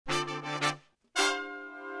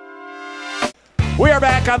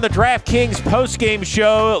back on the DraftKings postgame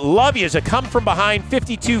show. Love you as a come-from-behind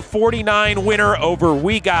 52-49 winner over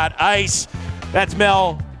We Got Ice. That's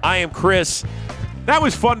Mel. I am Chris. That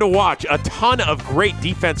was fun to watch. A ton of great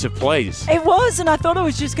defensive plays. It was, and I thought it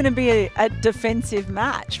was just going to be a defensive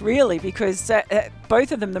match, really, because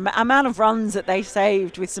both of them, the amount of runs that they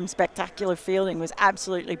saved with some spectacular fielding was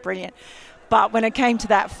absolutely brilliant. But when it came to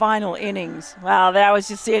that final innings, well, that was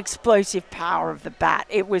just the explosive power of the bat.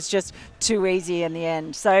 It was just too easy in the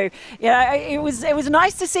end. So, yeah, it was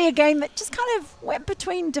nice to see a game that just kind of went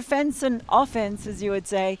between defense and offense, as you would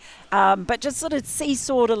say, but just sort of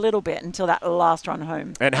seesawed a little bit until that last run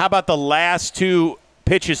home. And how about the last two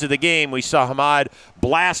pitches of the game? We saw Hammad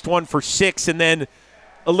blast one for 6 and then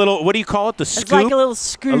a little, what do you call it, the scoop? It's like a little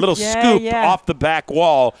scoop. A little scoop off the back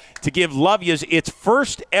wall to give Lovia's its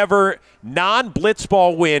first ever non-blitz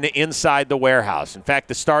ball win inside the warehouse. In fact,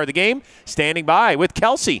 the star of the game standing by with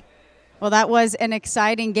Kelsey. Well, that was an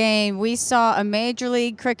exciting game. We saw a Major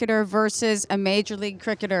League cricketer versus a Major League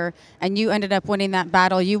cricketer, and you ended up winning that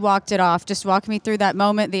battle. You walked it off. Just walk me through that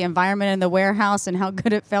moment, the environment in the warehouse, and how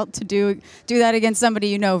good it felt to do that against somebody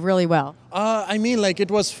you know really well. I mean, like,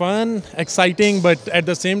 it was fun, exciting, but at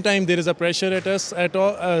the same time, there is a pressure at us at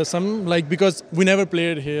all. Because we never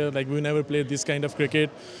played here, like, we never played this kind of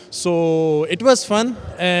cricket. So it was fun,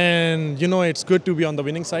 and, you know, it's good to be on the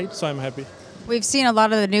winning side, so I'm happy. We've seen a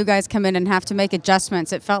lot of the new guys come in and have to make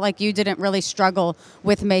adjustments. It felt like you didn't really struggle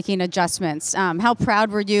with making adjustments. How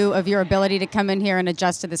proud were you of your ability to come in here and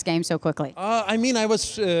adjust to this game so quickly? I mean, I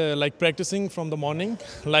was like practicing from the morning,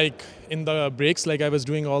 like in the breaks, like I was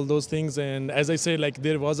doing all those things. And as I say, like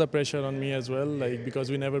there was a pressure on me as well, like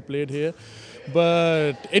because we never played here.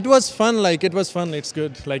 But it was fun, like it was fun, it's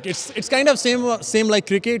good. Like it's kind of same like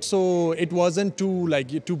cricket, so it wasn't too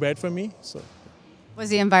bad for me. So. Was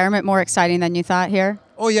the environment more exciting than you thought here?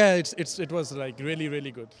 Oh yeah, it was like really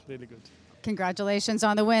good, really good. Congratulations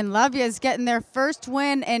on the win. Lovia's getting their first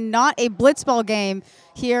win and not a blitzball game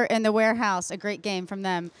here in the warehouse. A great game from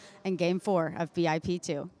them in Game 4 of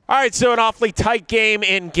BIP2. All right, so an awfully tight game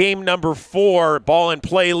in game number 4, Ball and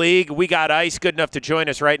Play League. We Got Ice, good enough to join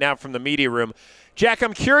us right now from the media room. Jack,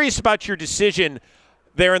 I'm curious about your decision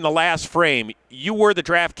there in the last frame. You were the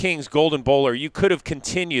DraftKings Golden Bowler. You could have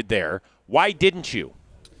continued there. Why didn't you?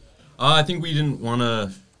 I think we didn't want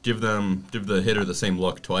to give the hitter the same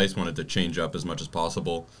look twice. Wanted to change up as much as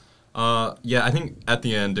possible. Yeah, I think at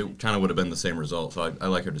the end it kind of would have been the same result. So I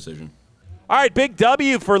like her decision. All right, big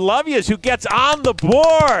W for Lovia's, who gets on the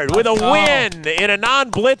board with a win in a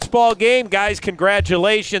non-blitz ball game. Guys,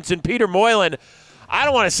 congratulations. And Peter Moylan, I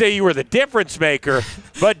don't want to say you were the difference maker,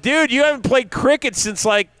 but dude, you haven't played cricket since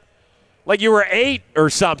like you were 8 or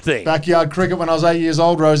something. Backyard cricket when I was 8 years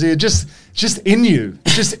old, Rosie. Just in you.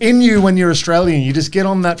 Just in you when you're Australian. You just get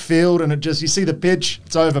on that field and you see the pitch,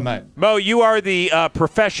 it's over, mate. Mo, you are the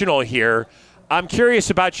professional here. I'm curious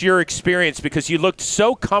about your experience because you looked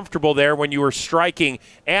so comfortable there when you were striking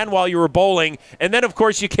and while you were bowling. And then, of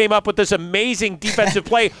course, you came up with this amazing defensive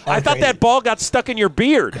play. I thought that ball got stuck in your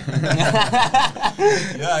beard. Yeah,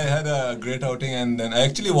 I had a great outing. And then I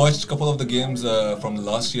actually watched a couple of the games from the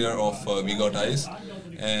last year of We Got Ice.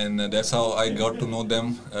 And that's how I got to know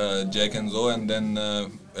them, Jack and Zoe. And then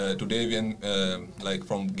today, like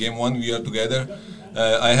from game 1, we are together.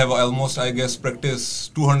 I have almost, I guess,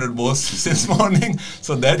 practiced 200 balls since morning,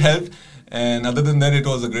 so that helped. And other than that, it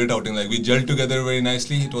was a great outing. Like we gelled together very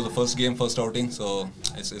nicely. It was the first game, first outing, so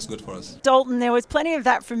it's good for us. Dalton, there was plenty of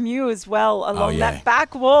that from you as well along that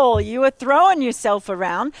back wall. You were throwing yourself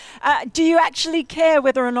around. Do you actually care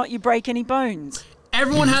whether or not you break any bones?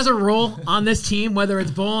 Everyone has a role on this team, whether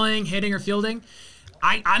it's bowling, hitting, or fielding.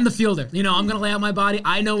 I'm the fielder. You know, I'm going to lay out my body.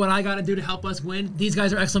 I know what I got to do to help us win. These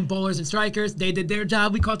guys are excellent bowlers and strikers. They did their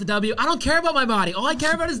job. We caught the W. I don't care about my body. All I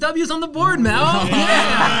care about is W's on the board, Mel.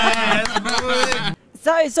 Yeah.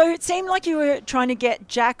 So it seemed like you were trying to get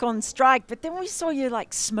Jack on strike, but then we saw you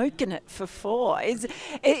like smoking it for 4.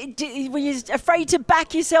 Were you afraid to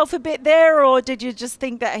back yourself a bit there, or did you just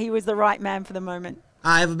think that he was the right man for the moment?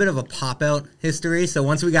 I have a bit of a pop-out history, so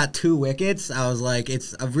once we got 2 wickets, I was like,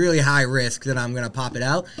 it's a really high risk that I'm going to pop it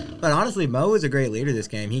out. But honestly, Mo was a great leader this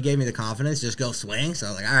game. He gave me the confidence, just go swing. So I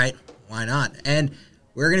was like, all right, why not? And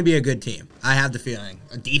we're going to be a good team. I have the feeling.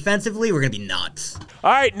 Defensively, we're going to be nuts.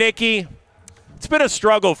 All right, Nicky. It's been a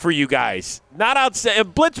struggle for you guys. Not outside.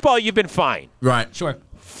 Blitzball, you've been fine. Right. Sure.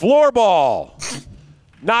 Floorball,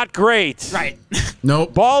 not great. Right.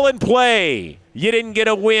 Nope. Ball and Play. You didn't get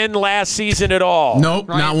a win last season at all. Nope,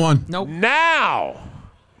 not one. Nope.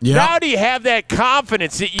 Now do you have that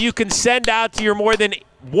confidence that you can send out to your more than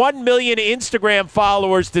 1 million Instagram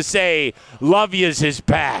followers to say Love Yous is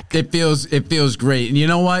back. It feels great. And you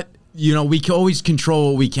know what? You know, we can always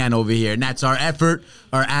control what we can over here, and that's our effort,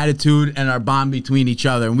 our attitude, and our bond between each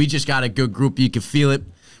other. And we just got a good group. You can feel it,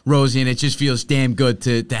 Rosie, and it just feels damn good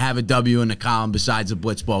to have a W in the column besides the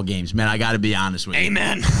blitzball games. Man, I got to be honest with you.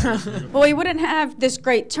 Amen. Well, we wouldn't have this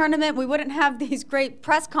great tournament. We wouldn't have these great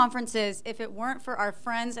press conferences if it weren't for our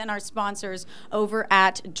friends and our sponsors over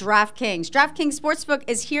at DraftKings. DraftKings Sportsbook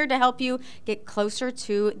is here to help you get closer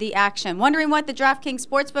to the action. Wondering what the DraftKings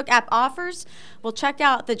Sportsbook app offers? Well, check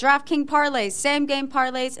out the DraftKings parlays, same game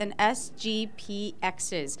parlays, and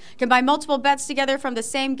SGPXs. Combine multiple bets together from the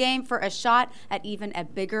same game for a shot at even a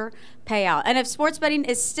bigger payout. And if sports betting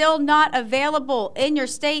is still not available in your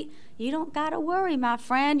state, you don't got to worry, my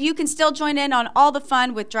friend. You can still join in on all the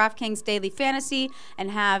fun with DraftKings Daily Fantasy and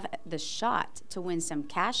have the shot to win some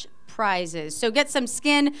cash prizes. So get some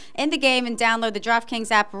skin in the game and download the DraftKings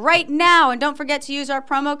app right now. And don't forget to use our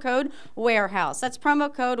promo code WAREHOUSE. That's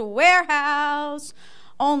promo code WAREHOUSE.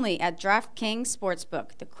 Only at DraftKings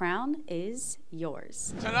Sportsbook. The crown is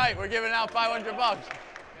yours. Tonight, we're giving out $500.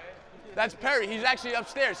 That's Perry. He's actually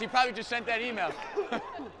upstairs. He probably just sent that email.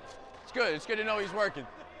 It's good. It's good to know he's working.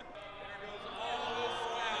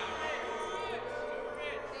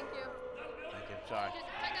 Thank you. Thank you. Sorry.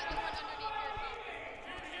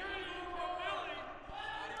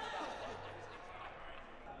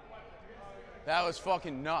 That was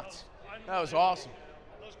fucking nuts. That was awesome.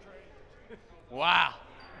 Wow.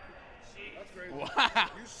 Wow.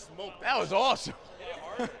 That was awesome.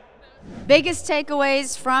 Biggest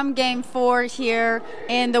takeaways from Game 4 here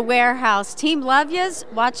in the warehouse. Team Love Yous,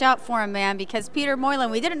 watch out for him, man, because Peter Moylan,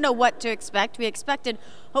 we didn't know what to expect. We expected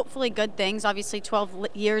hopefully good things, obviously 12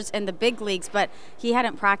 years in the big leagues, but he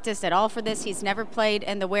hadn't practiced at all for this. He's never played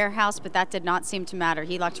in the warehouse, but that did not seem to matter.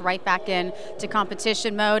 He locked right back in to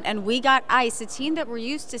competition mode, and we got ice, a team that we're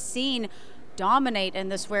used to seeing dominate in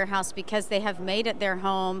this warehouse because they have made it their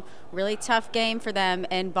home. Really tough game for them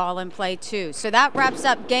in ball and play too. So that wraps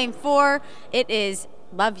up Game 4. It is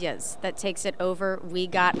Love Yous that takes it over We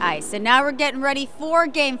Got Ice. And now we're getting ready for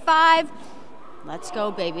Game 5. Let's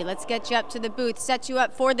go, baby. Let's get you up to the booth, set you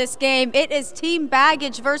up for this game. It is Team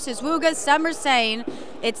Baggage versus Wooga. Some are saying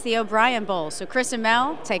it's the O'Brien Bowl. So Chris and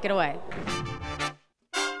Mel, take it away.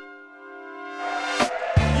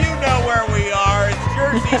 Know where we are. It's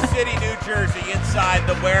Jersey City, New Jersey, inside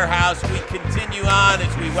the warehouse. We continue on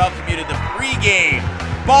as we welcome you to the pregame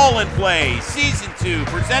Ball and Play Season 2,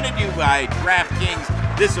 presented to you by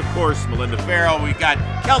DraftKings. This, of course, Melinda Farrell. We've got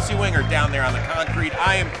Kelsey Wingert down there on the concrete.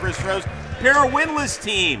 I am Chris Rose. Pair of winless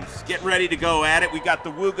teams getting ready to go at it. We've got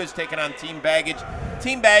the Woogas taking on Team Baggage.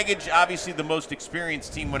 Team Baggage, obviously the most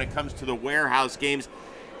experienced team when it comes to the warehouse games.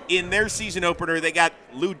 In their season opener, they got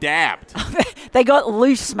Lou dabbed. They got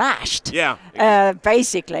Lou smashed. Yeah.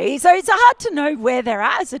 Basically. So it's hard to know where they're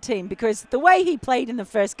at as a team because the way he played in the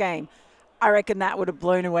first game, I reckon that would have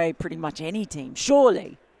blown away pretty much any team,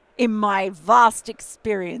 surely, in my vast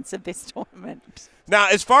experience of this tournament. Now,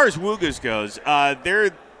 as far as Woogas goes,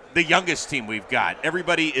 they're the youngest team we've got.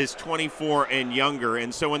 Everybody is 24 and younger,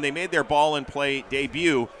 and so when they made their Ball and Play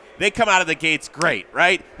debut, they come out of the gates great,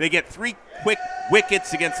 right? They get 3 quick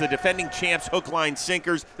wickets against the defending champs, hook, line,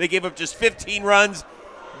 sinkers. They gave up just 15 runs.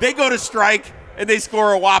 They go to strike, and they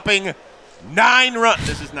score a whopping 9 runs.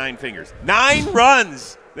 This is 9 fingers. 9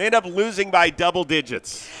 runs. They end up losing by double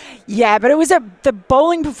digits. Yeah, but it was the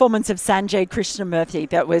bowling performance of Sanjay Krishnamurthy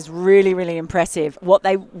that was really, really impressive. What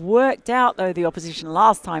they worked out, though, the opposition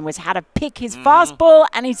last time was how to pick his fast ball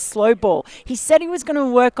and his slow ball. He said he was going to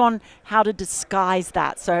work on how to disguise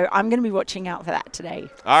that. So I'm going to be watching out for that today.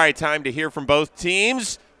 All right, time to hear from both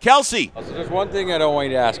teams. Kelsey. So there's one thing I don't want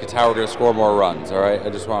you to ask. It's how we're going to score more runs, all right? I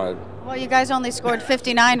just want to... Well, you guys only scored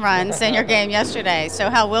 59 runs in your game yesterday, so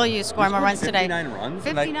how will you score more runs today? 59 runs?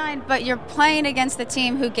 59, but you're playing against the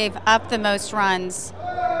team who gave up the most runs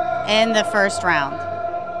in the first round.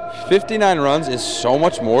 59 runs is so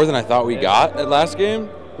much more than I thought we got at last game.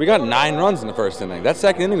 We got 9 runs in the first inning. That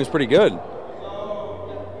second inning was pretty good.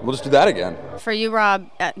 We'll just do that again. For you, Rob,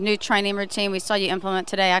 new training routine we saw you implement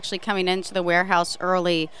today, actually coming into the warehouse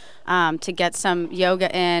early to get some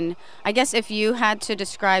yoga in. I guess if you had to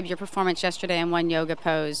describe your performance yesterday in one yoga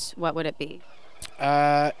pose, what would it be?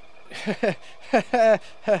 I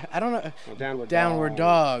don't know. Well, downward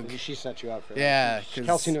dog. She set you up for that. Yeah.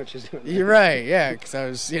 Kelsey knew what she's doing. You're right, yeah, because I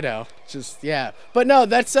was, just, yeah. But no,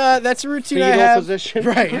 that's a routine Fetal I have. Position.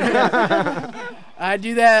 Right. I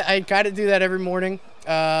do that. I kind of do that every morning.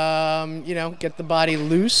 Get the body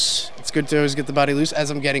loose. It's good to always get the body loose as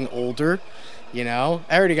I'm getting older. I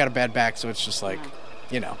already got a bad back, so it's just like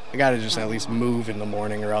I got to just at least move in the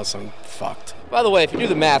morning or else I'm fucked. By the way, if you do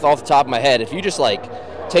the math off the top of my head, if you just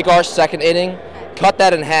take our second inning, cut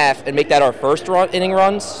that in half, and make that our first inning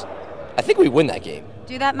runs, I think we win that game.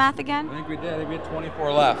 Do that math again. I think we did. I think we had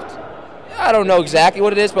 24 left. I don't know exactly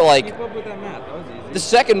what it is, but Keep up with that math. That was easy.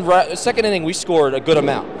 the second inning we scored a good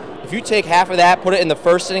amount. If you take half of that, put it in the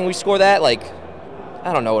first inning we score that,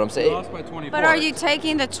 I don't know what I'm saying. We lost by 24. But are you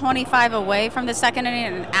taking the 25 away from the second inning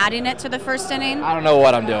and adding it to the first inning? I don't know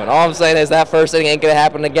what I'm doing. All I'm saying is that first inning ain't going to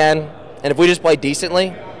happen again. And if we just play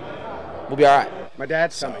decently, we'll be all right. My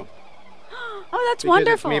dad's coming. Oh, that's Because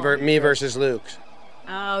wonderful. it's me versus Luke.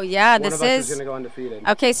 Oh, yeah, One this of us is going to go undefeated.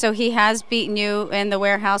 Okay, so he has beaten you in the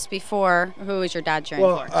warehouse before. Who is your dad cheering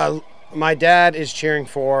for? Well, my dad is cheering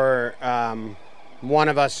for one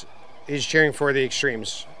of us. He's cheering for the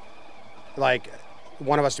extremes.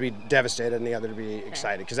 One of us to be devastated and the other to be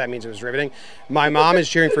excited, because that means it was riveting. My mom is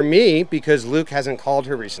cheering for me because Luke hasn't called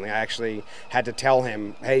her recently. I actually had to tell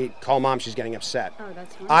him, hey, call mom, she's getting upset. Oh,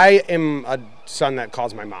 that's fine. I am a son that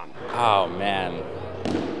calls my mom. Oh, man.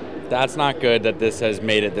 That's not good that this has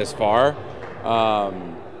made it this far.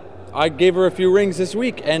 I gave her a few rings this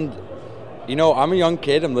week, and, I'm a young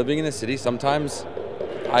kid. I'm living in the city. Sometimes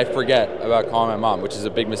I forget about calling my mom, which is a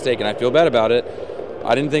big mistake, and I feel bad about it.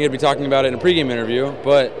 I didn't think I'd be talking about it in a pregame interview,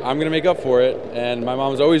 but I'm going to make up for it, and my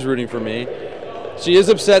mom's always rooting for me. She is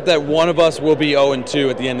upset that one of us will be 0-2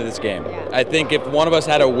 at the end of this game. Yeah. I think if one of us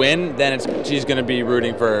had a win, then she's going to be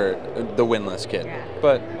rooting for the winless kid. Yeah.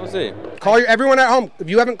 But we'll see. Call everyone at home. If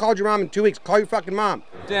you haven't called your mom in 2 weeks, call your fucking mom.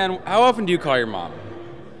 Dan, how often do you call your mom?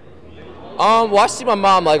 Well, I see my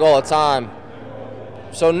mom all the time.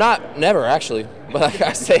 So never actually, but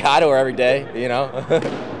I say hi to her every day,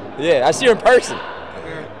 Yeah, I see her in person.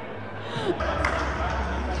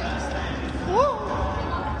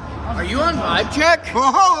 Are you on vibe check?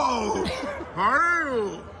 Oh,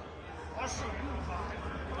 Farrell.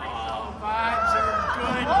 Oh, vibes are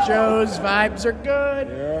good, Joe's vibes are good.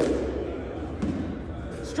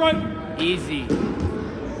 Yeah. Strike. Easy.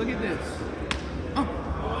 Look at this.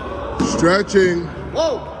 Stretching.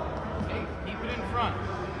 Whoa. Hey, keep it in front.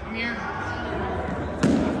 Come here.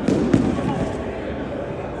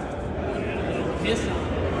 Piss on.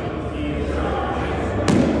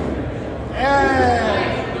 Hey.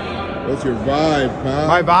 What's your vibe, pal?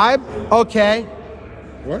 My vibe? Okay.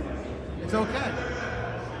 What? It's okay.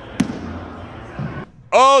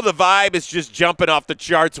 Oh, the vibe is just jumping off the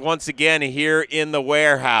charts once again here in the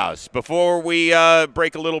warehouse. Before we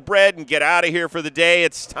break a little bread and get out of here for the day,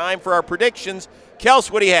 it's time for our predictions.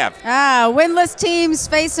 Kels, what do you have? Winless teams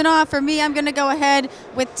facing off. For me, I'm going to go ahead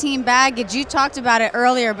with Team Baggage. You talked about it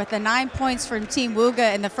earlier, but the 9 points from Team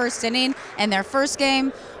Wooga in the first inning and their first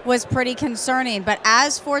game was pretty concerning. But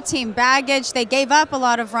as for Team Baggage, they gave up a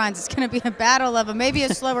lot of runs. It's going to be a battle of maybe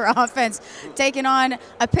a slower offense taking on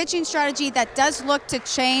a pitching strategy that does look to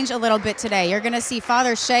change a little bit today. You're going to see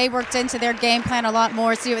Father Shea worked into their game plan a lot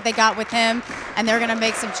more, see what they got with him, and they're going to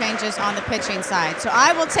make some changes on the pitching side. So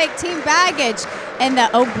I will take Team Baggage in the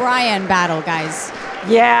O'Brien battle, guys.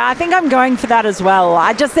 Yeah, I think I'm going for that as well.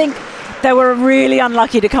 I just think they were really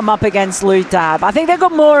unlucky to come up against Lou Dab. I think they've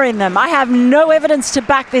got more in them. I have no evidence to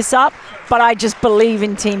back this up, but I just believe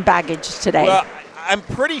in Team Baggage today. Well, I'm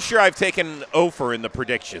pretty sure I've taken over in the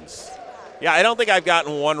predictions. Yeah, I don't think I've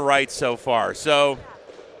gotten one right so far. So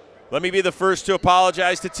let me be the first to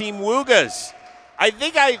apologize to Team Woogas. I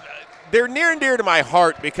think they're near and dear to my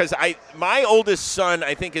heart because my oldest son,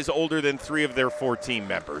 I think, is older than 3 of their 4 team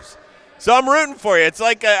members. So I'm rooting for you. It's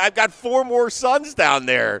like I've got 4 more sons down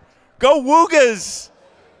there. Go Woogas!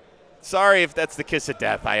 Sorry if that's the kiss of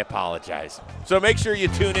death. I apologize. So make sure you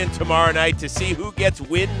tune in tomorrow night to see who gets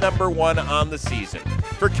win number 1 on the season.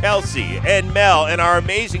 For Kelsey and Mel and our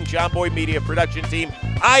amazing John Boy Media production team,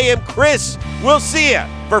 I am Chris. We'll see you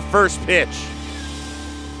for First Pitch.